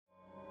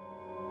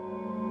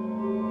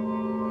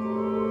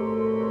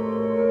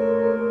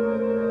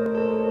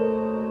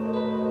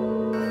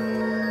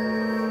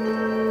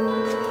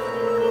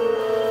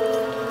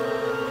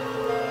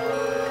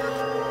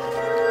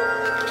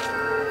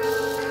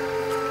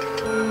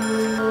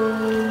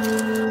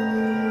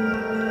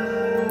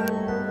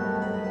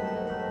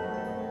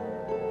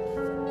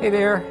Hey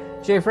there,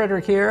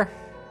 Frederick here.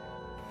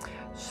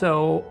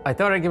 So I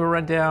thought I'd give a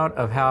rundown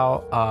of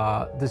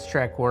how this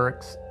track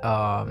works.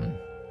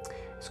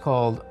 It's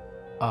called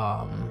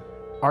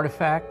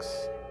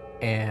Artifacts,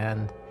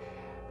 and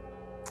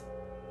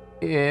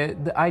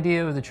the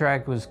idea of the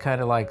track was kind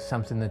of like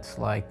something that's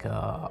like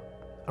a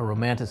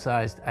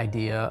romanticized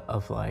idea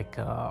of like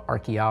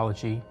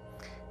archaeology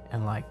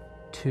and like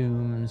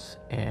tombs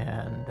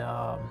and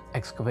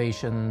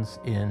excavations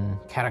in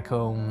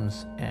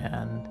catacombs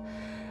and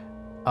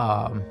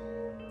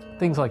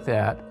things like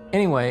that.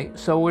 Anyway,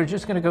 so we're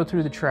just going to go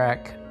through the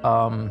track.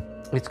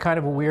 It's kind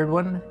of a weird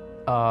one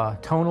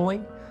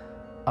tonally.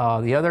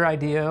 The other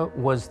idea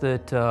was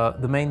that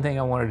the main thing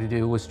I wanted to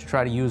do was to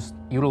try to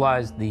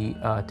utilize the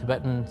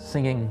Tibetan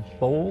singing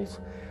bowls,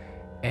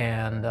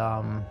 and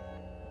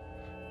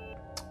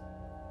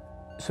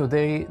so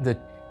the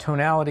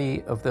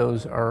tonality of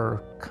those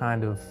are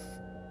kind of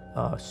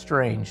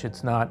strange.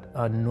 It's not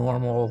a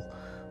normal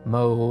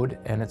mode,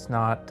 and it's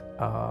not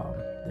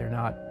they're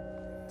not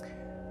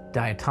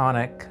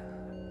diatonic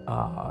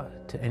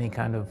to any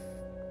kind of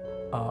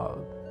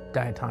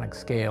diatonic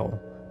scale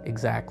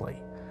exactly.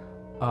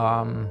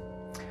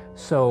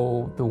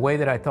 So the way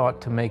that I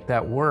thought to make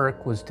that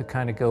work was to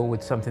kind of go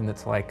with something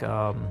that's like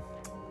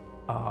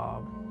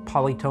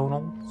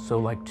polytonal, so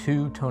like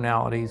two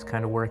tonalities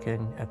kind of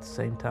working at the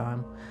same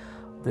time,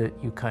 that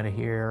you kind of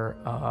hear.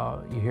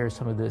 You hear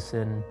some of this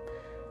in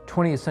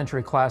 20th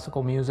century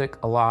classical music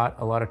a lot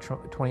of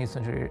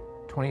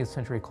 20th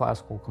century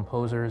classical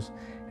composers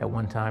at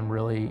one time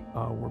really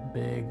were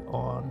big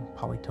on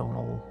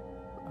polytonal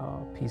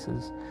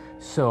pieces.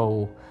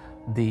 So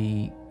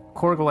the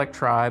Korg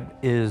Electribe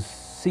is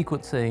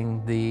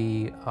sequencing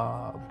the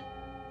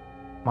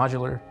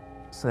Modular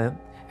Synth.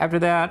 After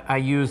that, I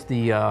used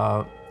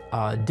the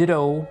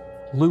Ditto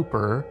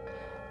looper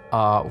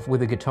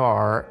with a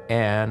guitar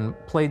and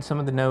played some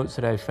of the notes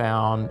that I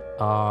found,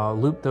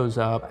 looped those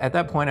up. At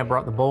that point, I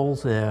brought the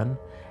bowls in,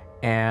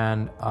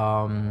 and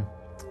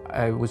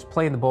I was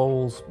playing the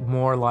bowls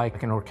more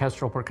like an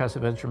orchestral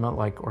percussive instrument,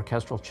 like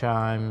orchestral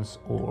chimes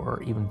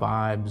or even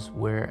vibes,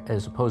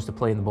 as opposed to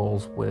playing the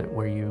bowls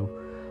where you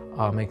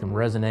make them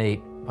resonate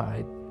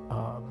by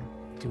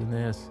doing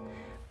this.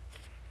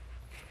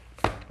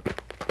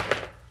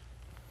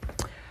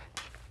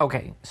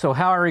 Okay, so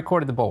how I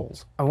recorded the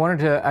bowls.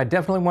 I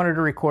definitely wanted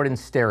to record in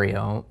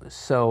stereo,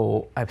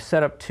 so I've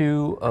set up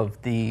two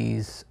of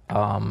these.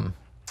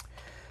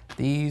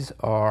 These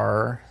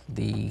are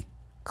the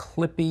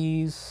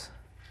Clippies.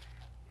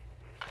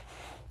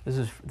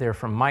 They're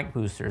from Mic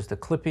Boosters, the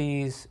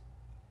Clippies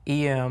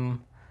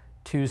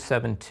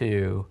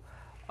EM272,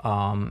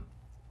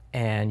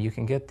 and you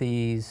can get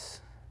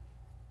these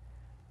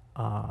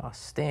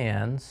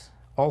stands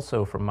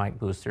also from Mic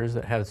Boosters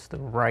that has the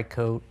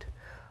Rycote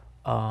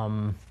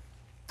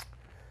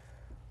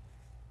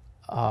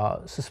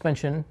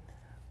suspension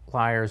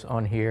pliers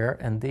on here,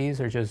 and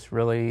these are just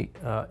really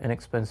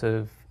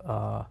inexpensive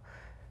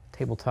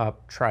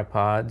tabletop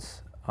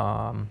tripods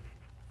that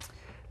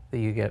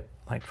you get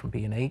like from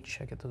B&H.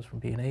 I get those from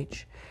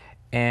B&H.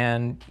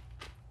 And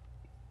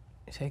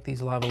you take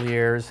these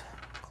lavaliers,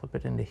 clip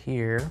it into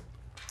here.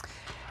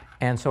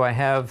 And so I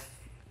have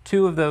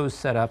two of those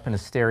set up in a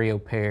stereo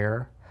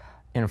pair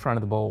in front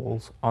of the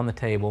bowls on the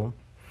table.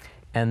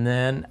 And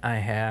then I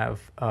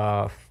have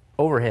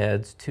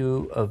overheads,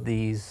 two of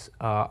these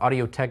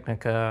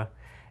Audio-Technica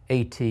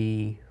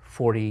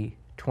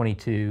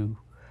AT4022.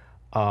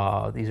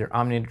 These are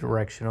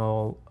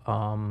omnidirectional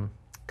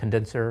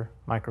condenser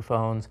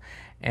microphones,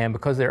 and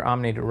because they're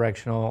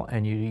omnidirectional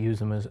and you use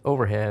them as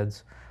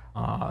overheads,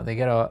 they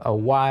get a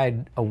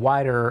wider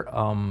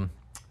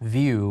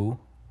view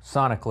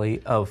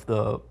sonically of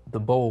the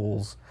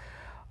bowls,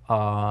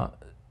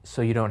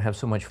 so you don't have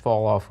so much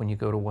fall off when you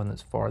go to one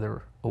that's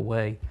farther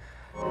away.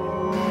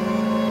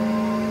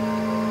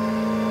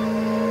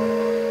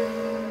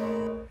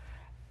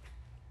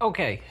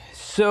 Okay,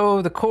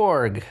 so the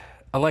Korg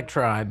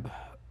Electribe,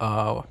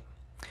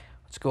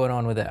 what's going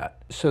on with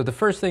that? So the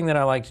first thing that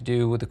I like to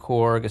do with the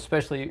Korg,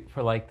 especially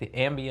for like the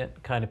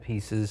ambient kind of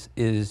pieces,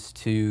 is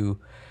to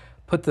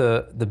put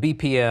the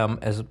BPM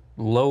as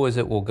low as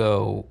it will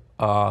go.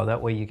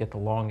 That way you get the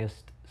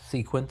longest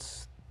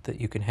sequence that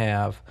you can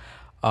have.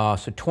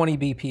 So 20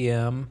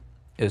 BPM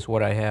is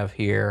what I have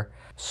here.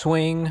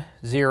 Swing,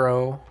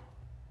 0.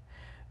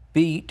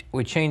 Beat,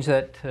 we change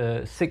that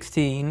to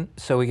 16,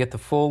 so we get the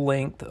full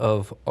length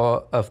of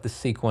the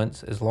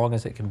sequence as long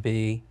as it can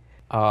be.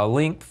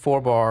 Length, 4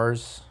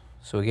 bars,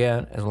 so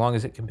again, as long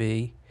as it can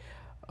be.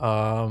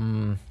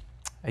 I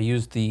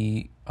use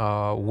the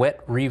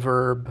wet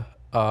reverb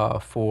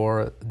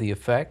for the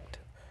effect.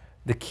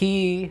 The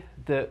key,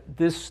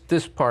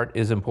 this part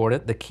is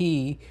important. The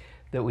key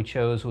that we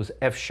chose was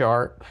F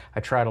sharp. I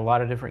tried a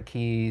lot of different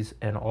keys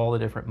and all the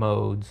different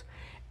modes,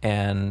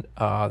 and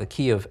the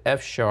key of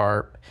F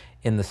sharp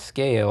in the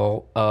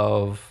scale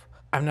of,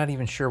 I'm not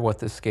even sure what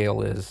this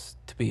scale is,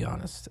 to be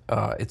honest.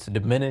 It's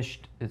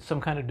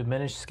some kind of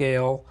diminished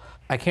scale.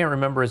 I can't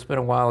remember, it's been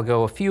a while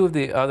ago. A few of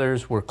the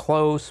others were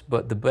close,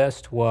 but the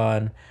best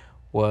one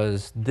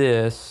was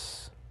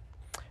this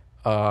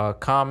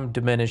calm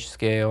diminished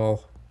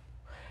scale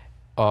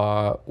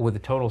with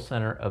a total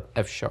center of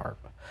F sharp.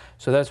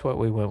 So that's what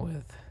we went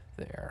with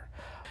there.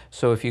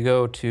 So if you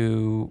go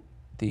to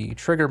the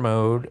trigger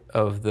mode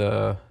of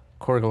the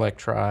Korg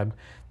Electribe,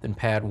 then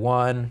pad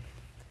 1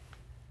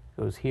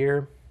 goes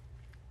here,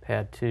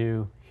 pad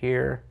 2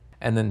 here,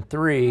 and then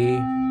 3,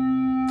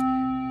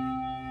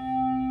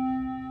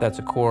 that's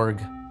a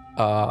Korg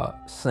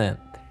synth.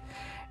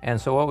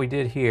 And so what we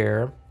did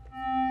here,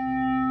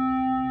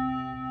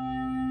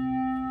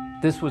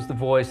 this was the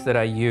voice that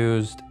I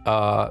used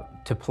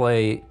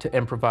to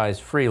improvise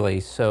freely.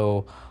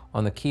 So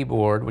on the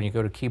keyboard, when you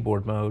go to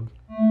keyboard mode,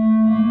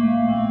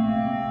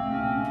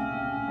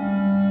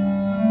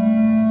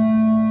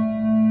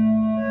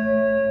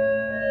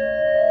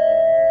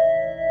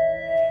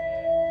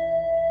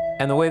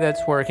 and the way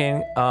that's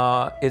working,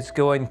 it's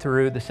going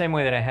through the same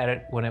way that I had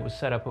it when it was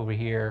set up over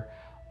here.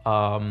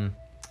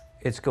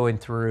 It's going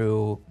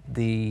through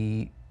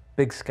the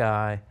Big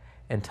Sky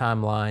and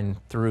timeline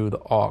through the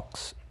aux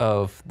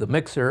of the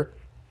mixer.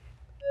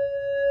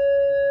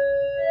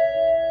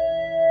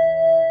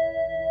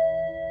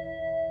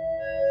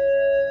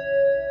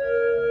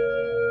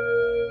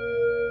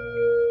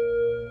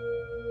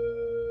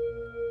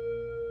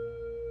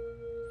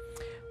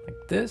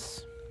 Like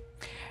this.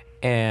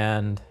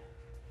 And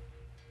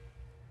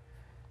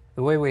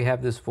the way we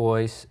have this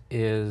voice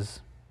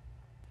is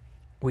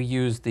we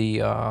use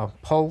the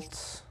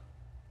pulse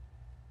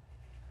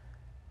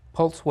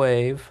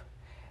wave,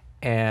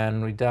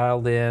 and we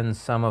dialed in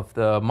some of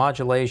the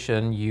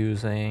modulation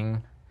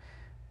using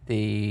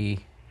the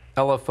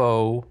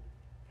LFO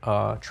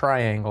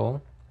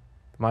triangle.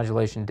 The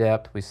modulation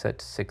depth we set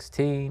to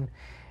 16,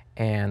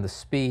 and the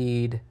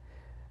speed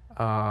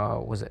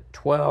was at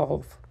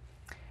 12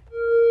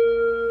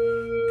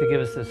 to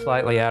give us this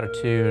slightly out of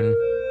tune.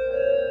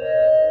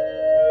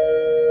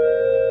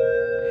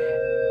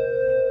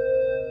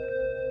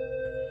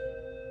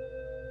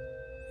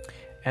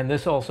 And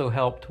this also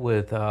helped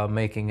with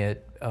making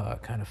it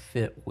kind of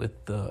fit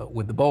with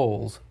the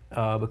bowls,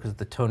 because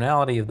the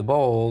tonality of the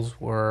bowls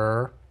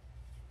were,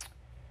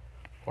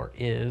 or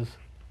is,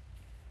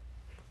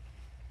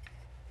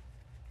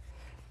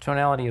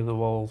 tonality of the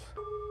bowls.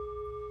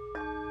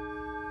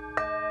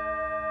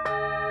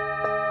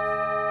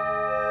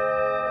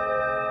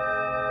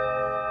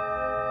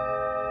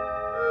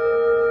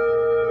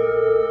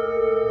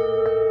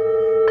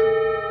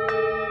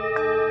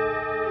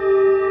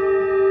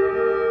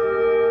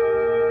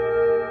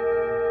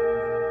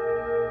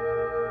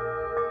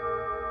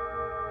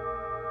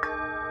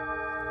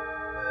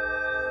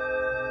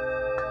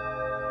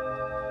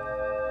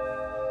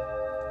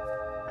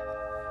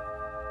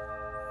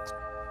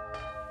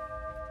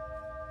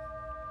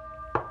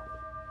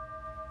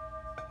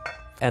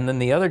 And then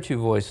the other two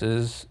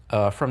voices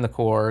from the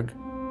Korg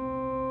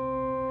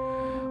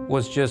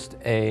was just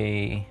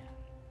a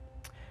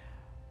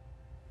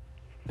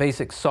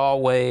basic saw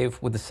wave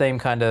with the same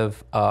kind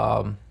of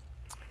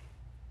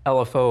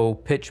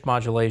LFO pitch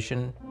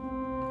modulation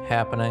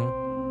happening.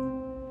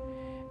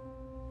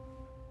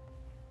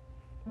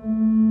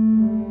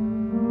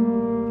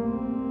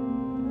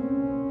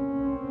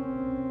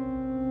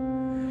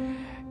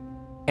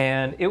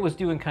 And it was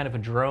doing kind of a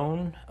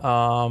drone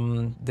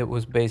that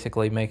was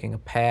basically making a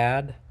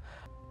pad.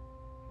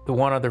 The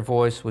one other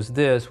voice was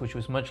this, which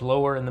was much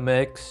lower in the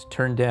mix,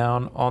 turned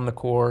down on the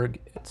Korg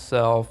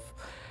itself.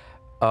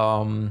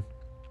 I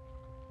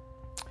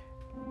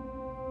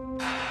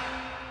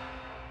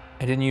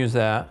didn't use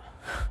that.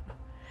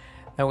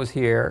 That was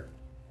here,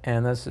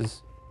 and this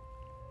is.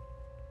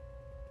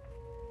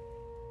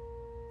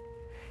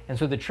 And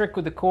so the trick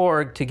with the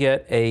Korg to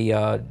get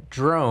a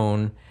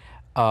drone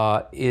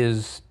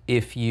is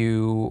if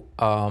you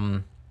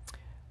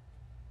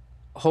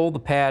hold the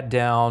pad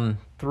down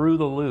through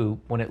the loop.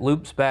 When it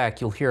loops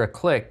back, you'll hear a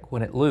click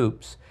when it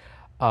loops.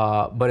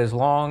 But as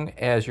long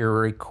as you're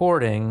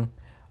recording,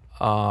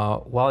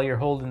 while you're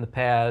holding the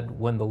pad,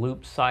 when the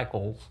loop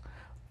cycles,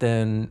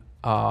 then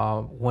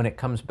when it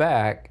comes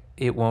back,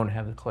 it won't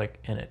have the click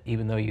in it,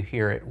 even though you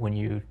hear it when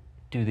you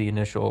do the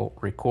initial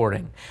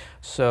recording.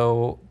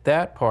 So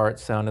that part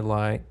sounded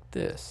like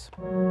this.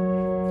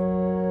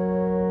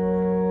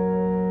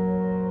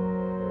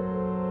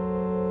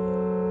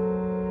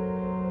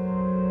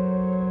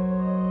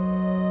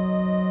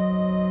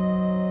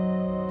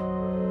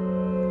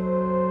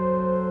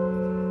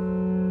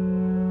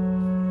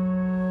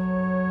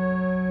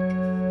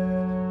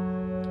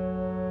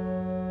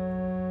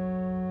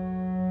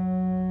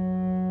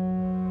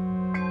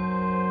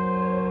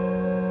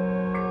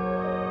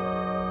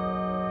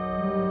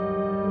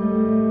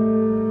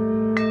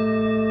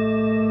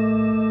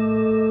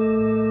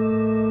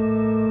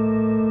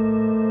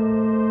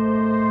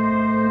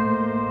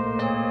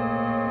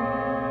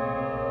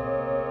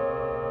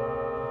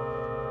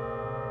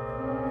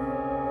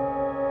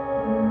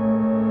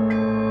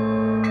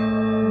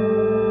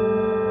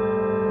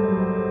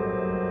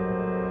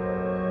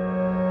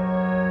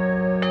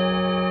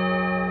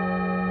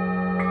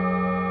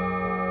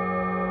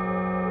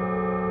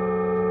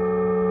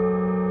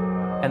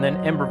 and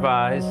then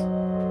improvise.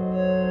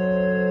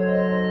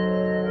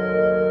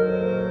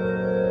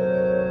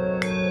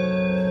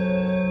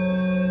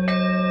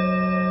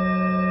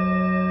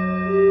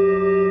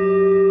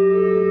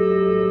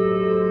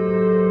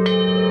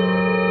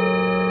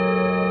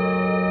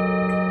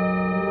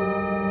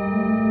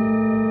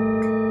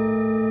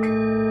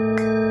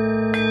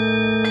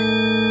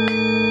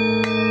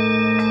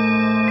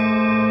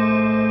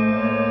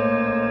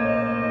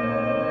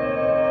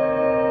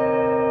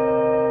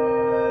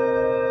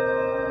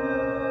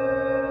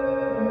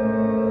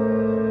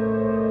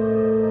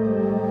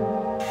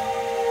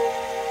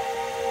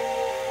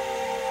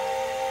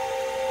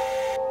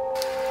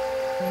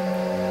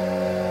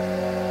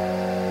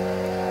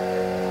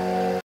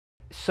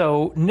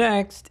 So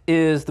next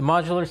is the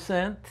modular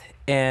synth,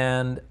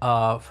 and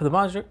for the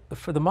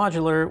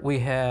modular we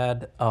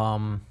had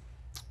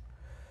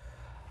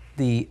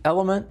the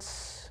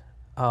elements.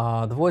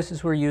 The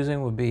voices we're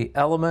using would be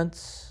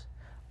elements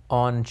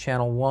on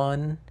channel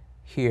 1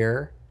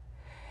 here,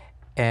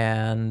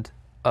 and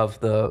of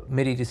the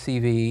MIDI to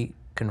CV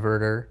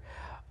converter.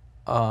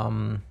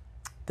 Then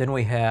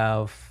we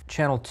have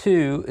channel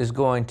 2 is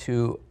going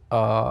to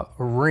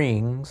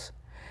rings.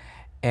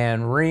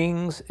 And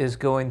rings is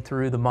going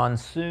through the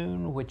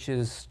monsoon, which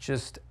is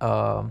just,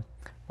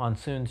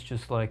 monsoon's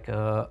just like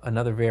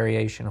another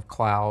variation of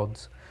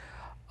clouds.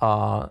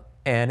 And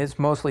it's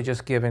mostly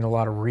just giving a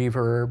lot of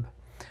reverb.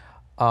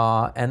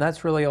 And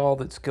that's really all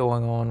that's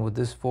going on with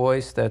this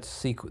voice.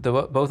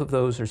 Both of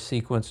those are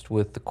sequenced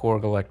with the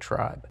Korg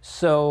Electribe.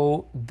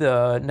 So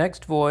the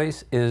next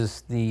voice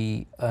is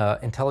the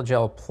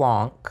IntelliGel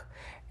Plonk,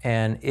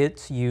 and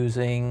it's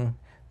using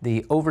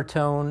the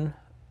overtone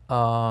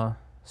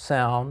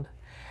sound,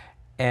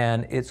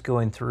 and it's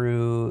going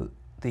through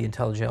the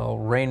IntelliGel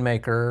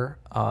Rainmaker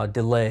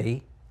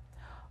delay.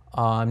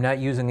 I'm not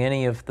using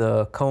any of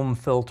the comb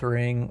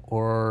filtering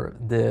or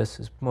this.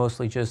 It's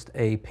mostly just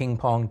a ping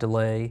pong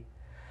delay,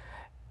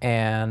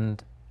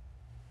 and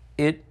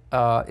it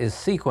is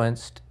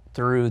sequenced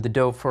through the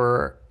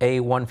Doepfer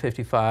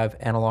A155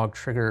 analog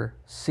trigger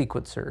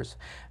sequencers.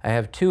 I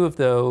have 2 of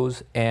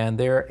those, and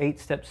they're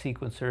 8-step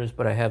sequencers,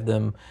 but I have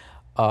them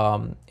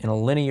in a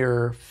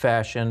linear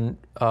fashion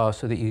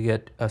so that you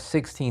get a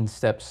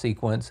 16-step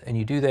sequence, and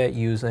you do that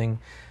using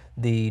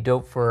the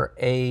Doepfer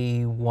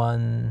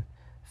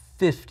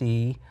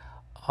A150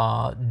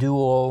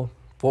 dual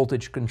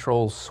voltage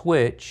control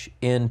switch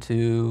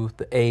into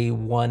the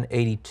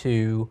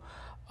A182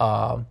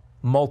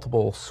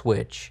 multiple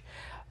switch.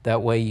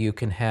 That way you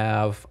can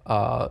have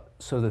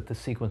so that the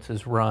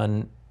sequences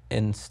run,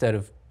 instead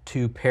of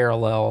 2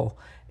 parallel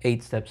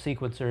 8-step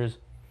sequencers,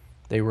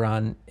 they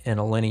run in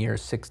a linear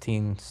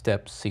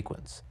 16-step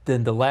sequence.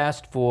 Then the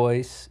last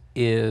voice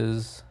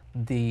is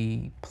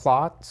the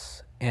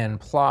plots, and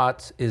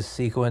plots is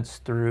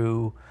sequenced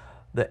through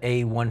the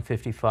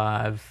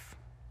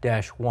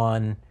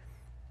A155-1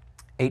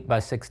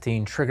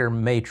 8x16 trigger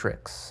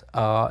matrix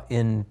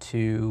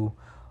into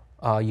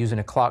using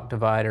a clock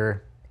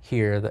divider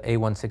here, the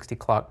A160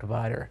 clock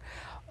divider.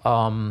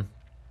 And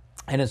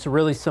it's a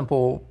really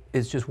simple,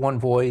 it's just one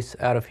voice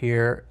out of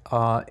here,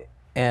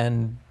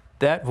 and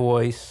that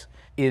voice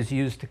is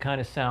used to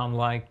kind of sound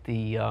like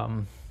the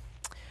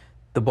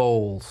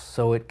bowls,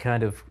 so it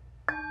kind of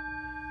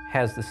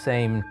has the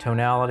same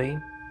tonality.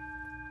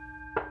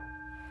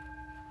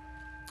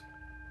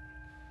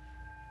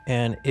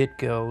 And it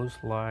goes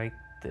like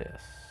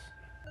this.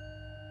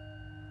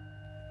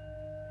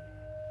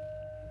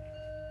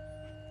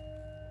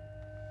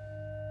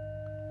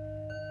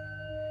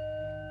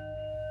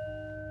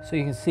 So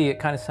you can see it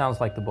kind of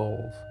sounds like the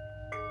bowls.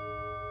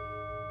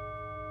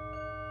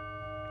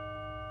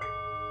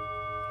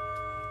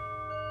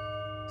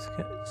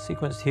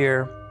 Sequenced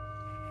here.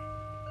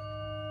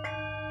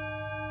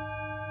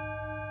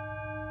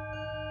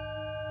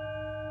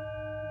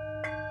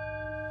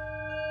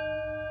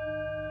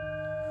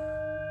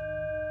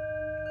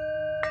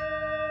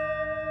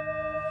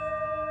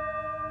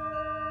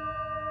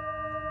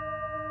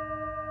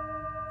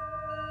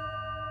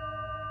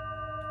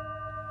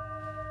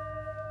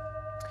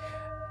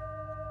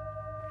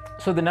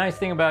 So the nice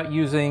thing about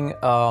using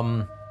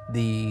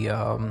the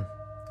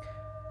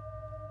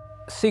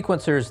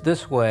sequencers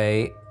this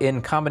way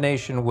in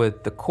combination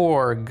with the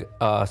Korg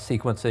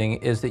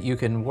sequencing is that you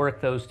can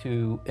work those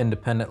two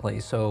independently.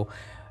 So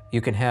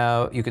you can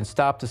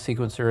stop the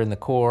sequencer in the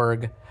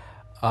Korg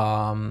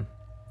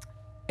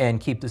and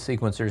keep the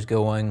sequencers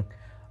going,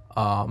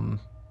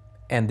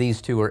 and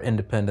these two are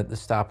independent. The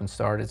stop and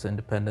start is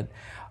independent.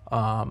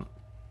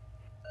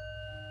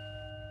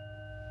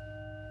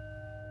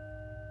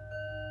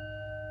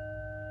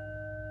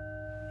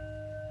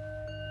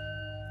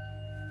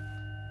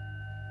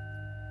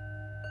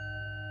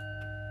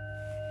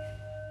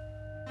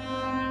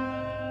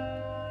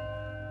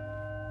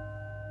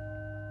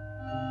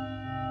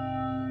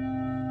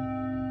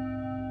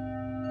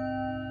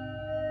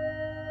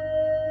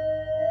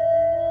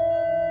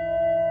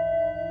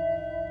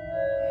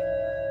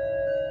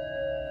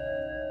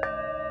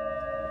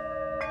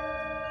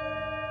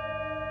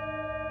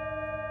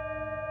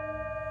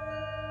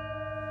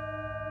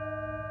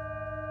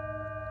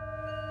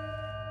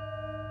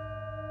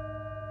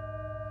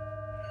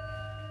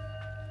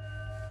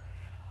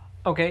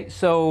 Okay,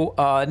 so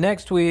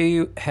next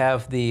we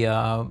have the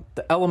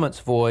elements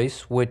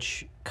voice,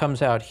 which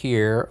comes out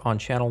here on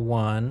channel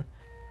 1.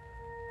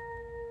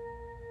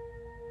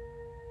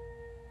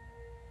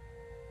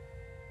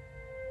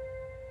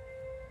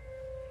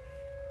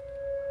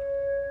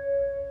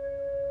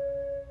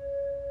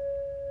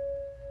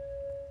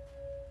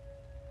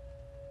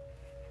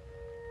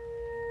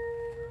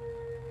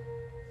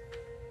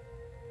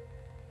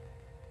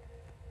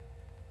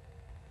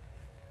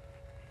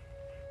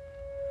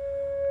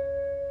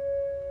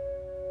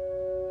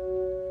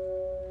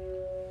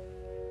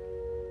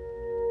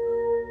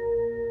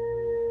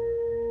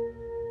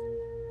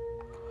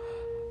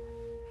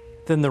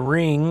 Then the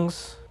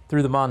rings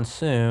through the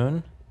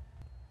monsoon.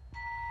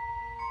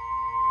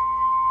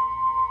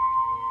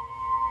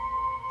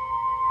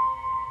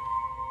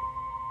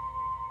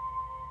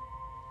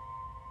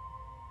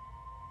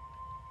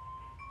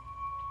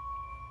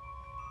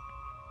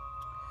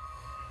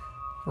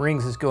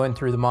 Rings is going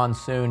through the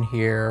monsoon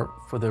here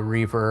for the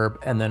reverb,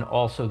 and then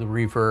also the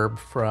reverb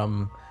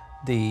from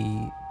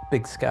the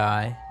big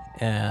sky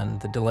and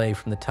the delay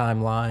from the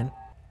timeline.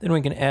 Then we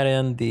can add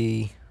in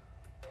the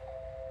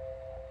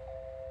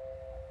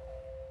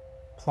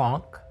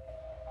plonk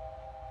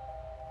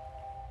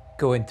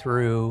going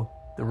through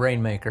the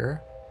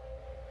Rainmaker.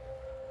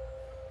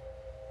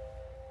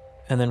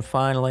 And then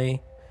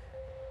finally,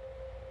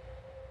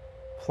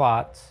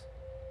 plots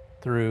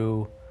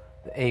through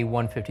the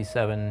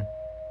A157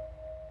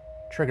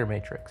 trigger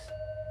matrix.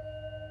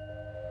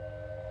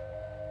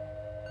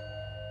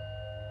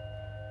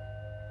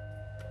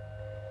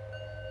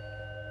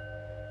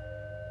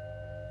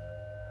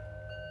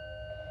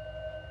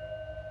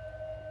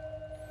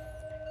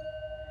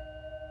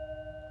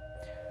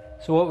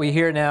 So what we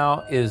hear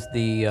now is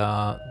the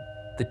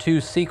two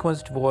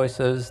sequenced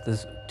voices.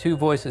 There's two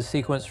voices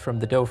sequenced from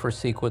the Dofer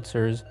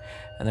sequencers,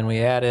 and then we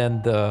add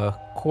in the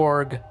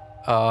Korg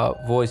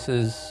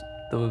voices,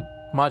 the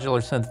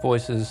modular synth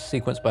voices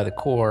sequenced by the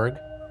Korg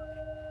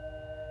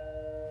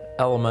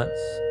elements,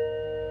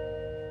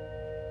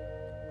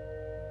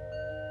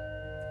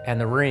 and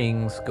the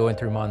rings going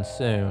through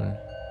monsoon.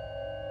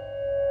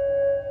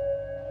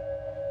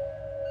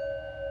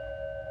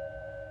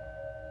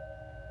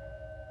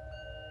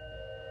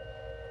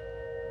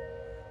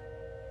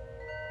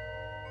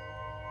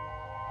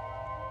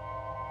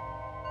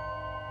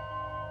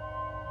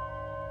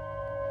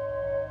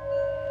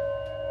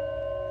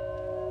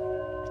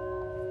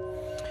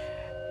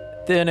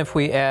 Then if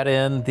we add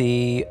in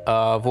the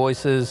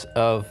voices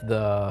of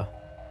the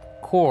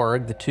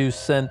Korg, the two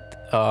synth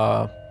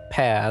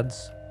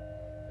pads,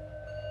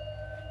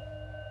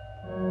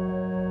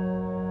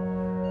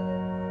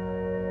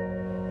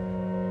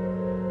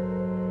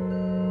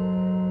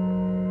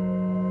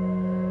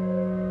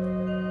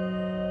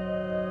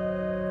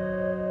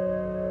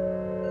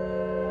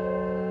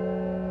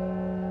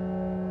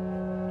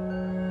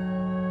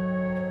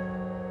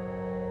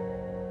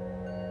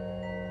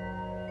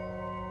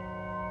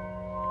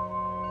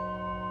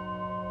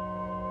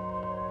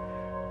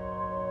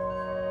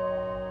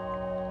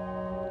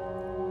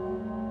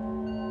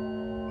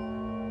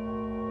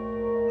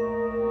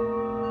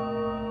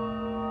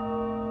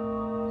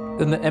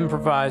 then the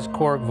improvised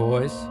Korg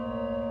voice.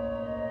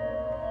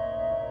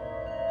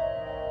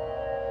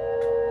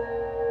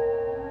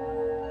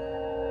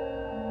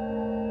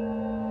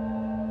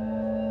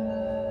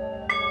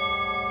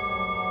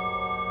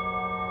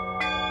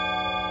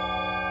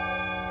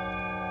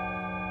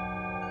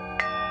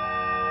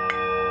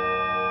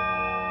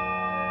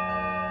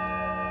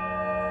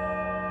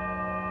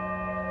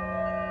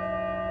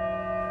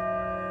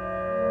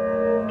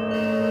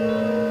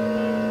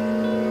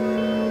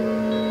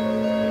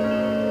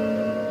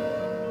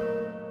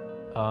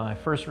 I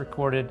first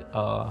recorded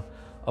a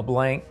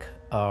blank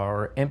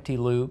or empty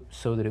loop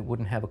so that it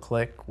wouldn't have a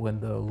click when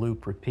the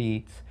loop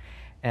repeats,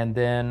 and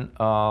then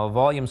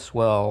volume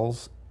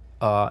swells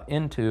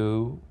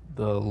into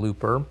the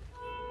looper.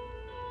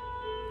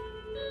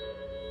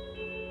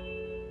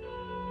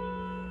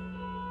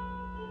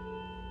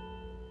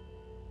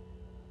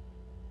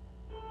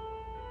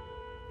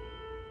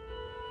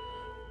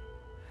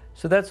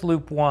 So that's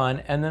loop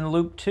 1, and then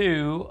loop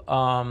 2,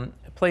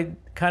 played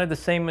kind of the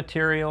same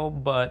material,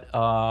 but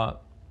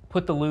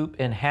put the loop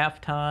in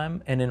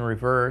halftime and in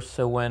reverse.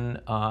 So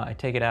when I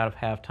take it out of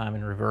halftime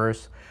in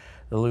reverse,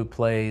 the loop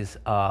plays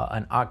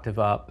an octave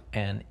up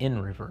and in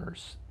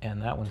reverse,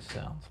 and that one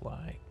sounds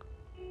like.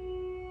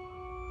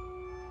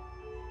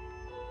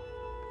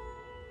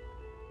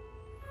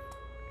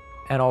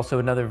 And also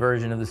another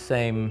version of the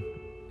same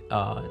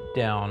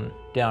down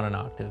an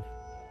octave.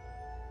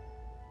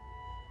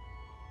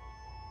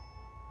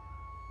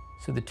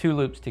 So the two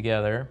loops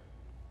together,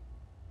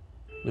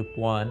 loop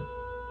 1,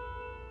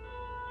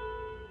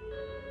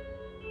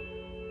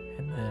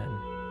 and then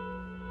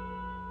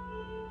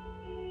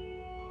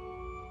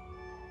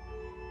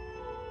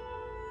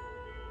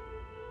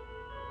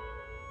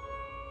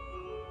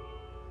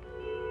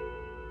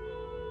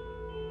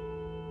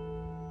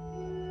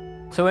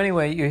So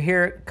anyway, you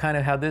hear kind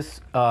of how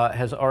this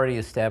has already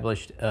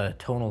established a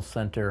tonal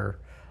center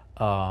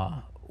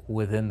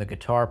within the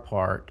guitar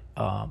part,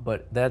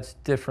 but that's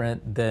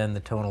different than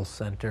the tonal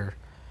center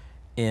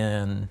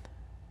in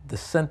the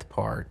synth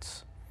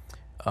parts,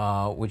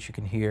 which you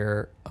can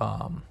hear.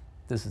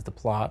 This is the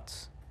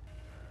plots,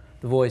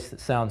 the voice that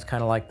sounds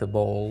kind of like the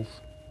bowls.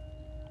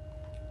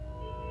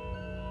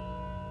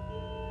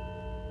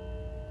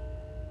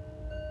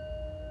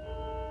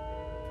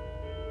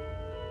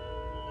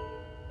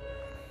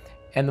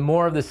 And the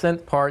more of the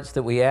synth parts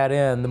that we add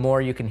in, the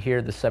more you can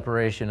hear the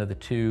separation of the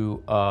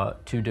two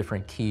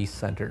different key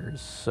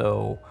centers.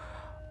 So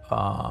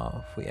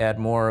if we add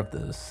more of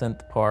the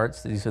synth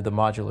parts, these are the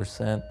modular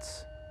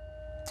synths.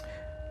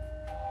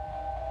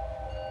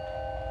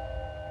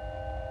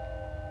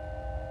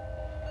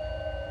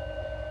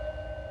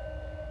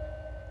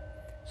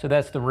 So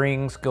that's the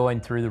rings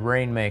going through the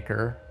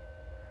Rainmaker.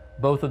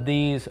 Both of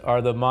these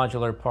are the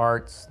modular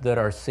parts that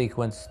are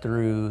sequenced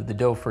through the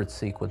Dofert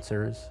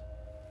sequencers.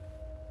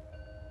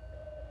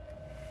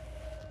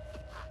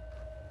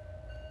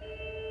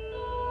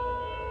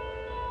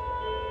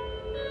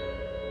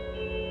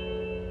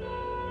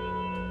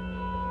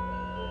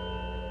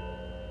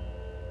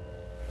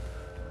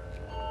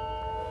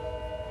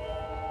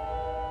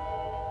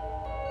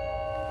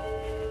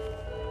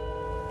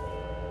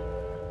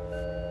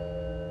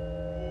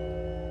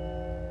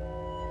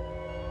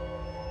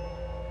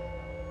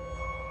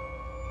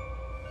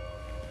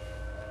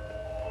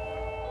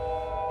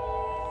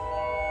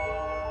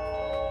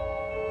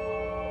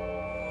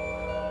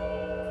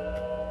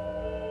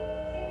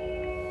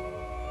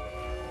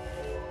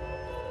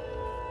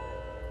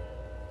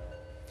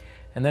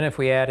 And then if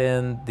we add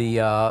in the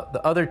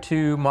other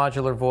two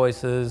modular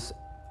voices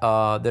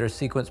that are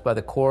sequenced by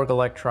the Korg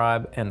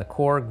Electribe and the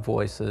Korg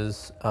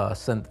voices,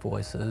 synth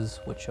voices,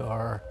 which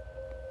are,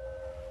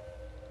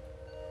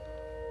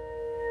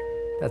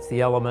 that's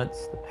the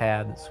elements, the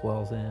pad that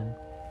swells in.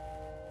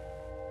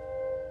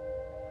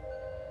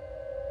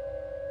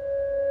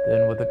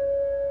 Then with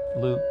the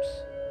loops.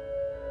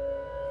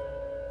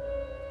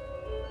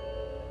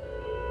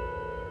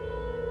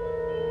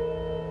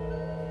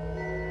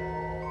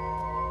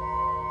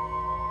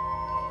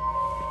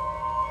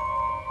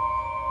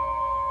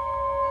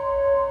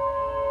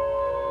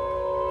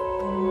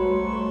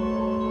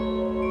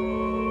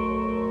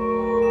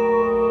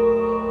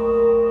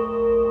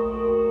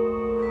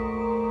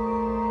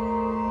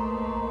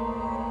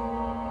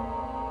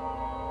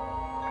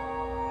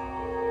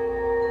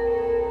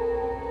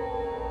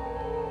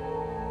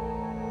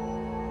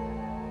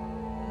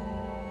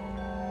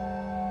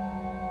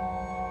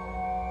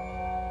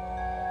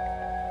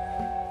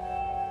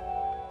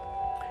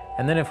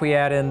 And then if we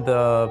add in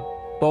the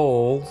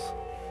bowls,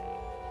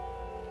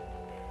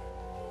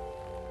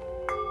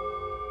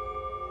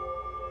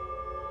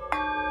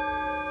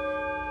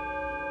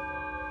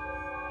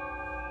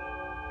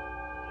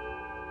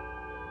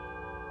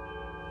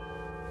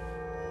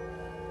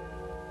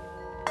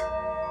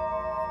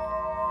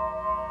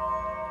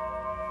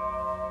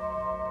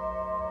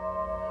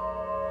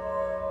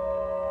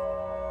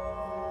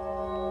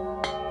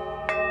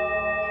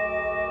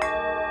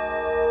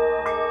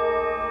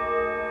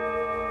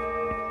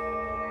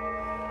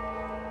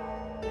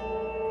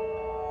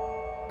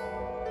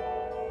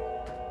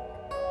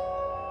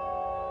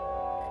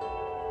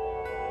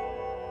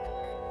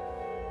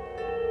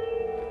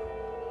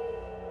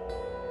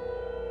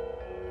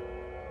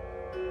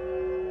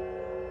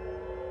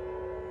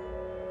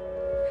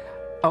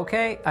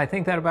 okay, I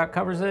think that about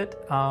covers it.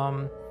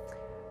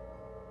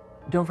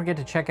 Don't forget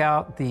to check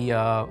out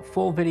the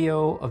full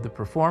video of the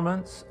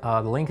performance.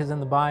 The link is in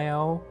the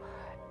bio.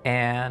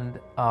 And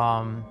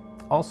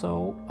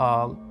also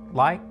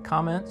like,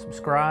 comment,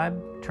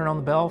 subscribe, turn on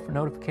the bell for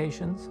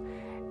notifications.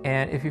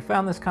 And if you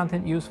found this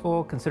content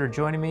useful, consider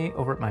joining me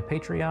over at my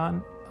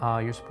Patreon.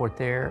 Your support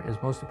there is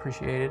most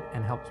appreciated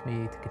and helps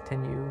me to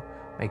continue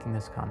making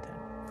this content.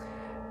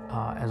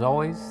 As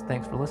always,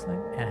 thanks for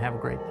listening and have a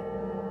great day.